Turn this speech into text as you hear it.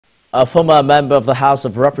A former member of the House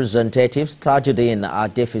of Representatives, Tajudeen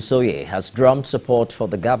Adefisoye, has drummed support for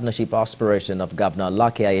the governorship aspiration of Governor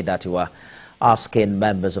Lucky Aiyedatiwa, asking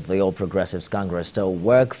members of the All Progressives Congress to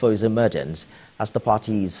work for his emergence as the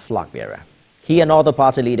party's flag bearer. He and other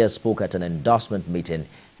party leaders spoke at an endorsement meeting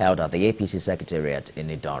held at the APC Secretariat in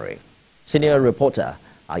Endorses. Senior reporter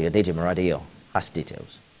Adefisoye has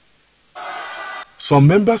details. Some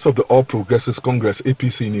members of the All Progressives Congress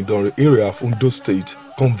APC in Endorses area of ONDO State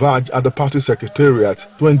converged at the party secretariat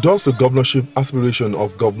to endorse the governorship aspiration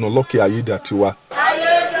of Governor Lucky Aiyedatiwa.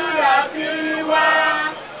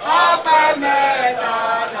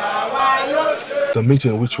 The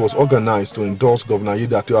meeting, which was organized to endorse Governor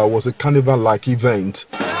Aiyedatiwa, was a carnival-like event.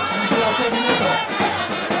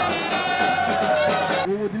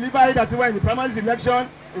 We will deliver Aiyedatiwa in the primary election.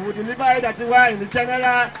 We will deliver Aiyedatiwa in the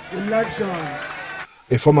general election.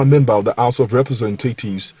 A former member of the House of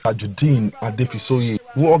Representatives, Tajudeen Adefisoye,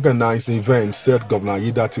 who organized the event, said Governor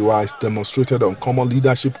Aiyedatiwa has demonstrated uncommon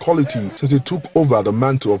leadership quality since he took over the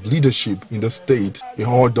mantle of leadership in the state. He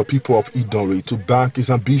urged the people of Endorses to back his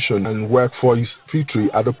ambition and work for his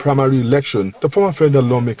victory at the primary election. The former federal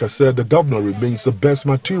lawmaker said the governor remains the best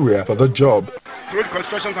material for the job. Road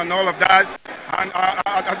constructions and all of that, and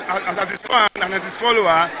as his fan and as his follower,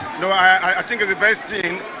 I think it's the best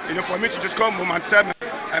thing, for me to just come home and tell my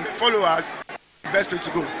followers the best way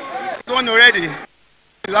to go. It's on already,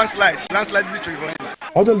 landslide victory for him.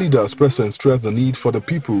 Other leaders present stressed the need for the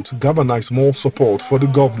people to galvanize more support for the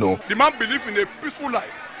governor. The man believes in a peaceful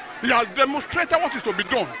life. He has demonstrated what is to be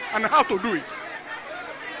done and how to do it.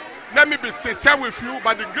 Let me be sincere with you,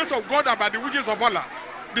 by the grace of God and by the wishes of Allah,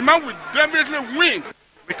 the man will definitely win.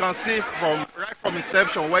 We can see right from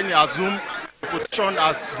inception, when he assumed the position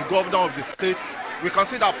as the governor of the state, we can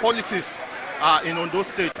see that politics in ONDO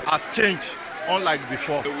state has changed, unlike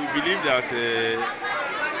before. We believe that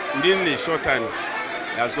within a short time,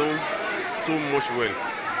 he has done so much well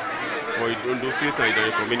for ONDO state and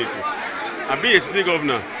the community. And being a state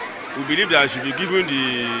governor, we believe that he should be given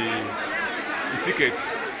the ticket.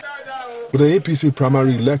 With the APC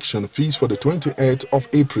primary election fixed for the 28th of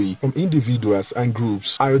April from individuals and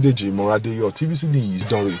groups, Adefisoye, TVC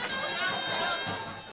News On.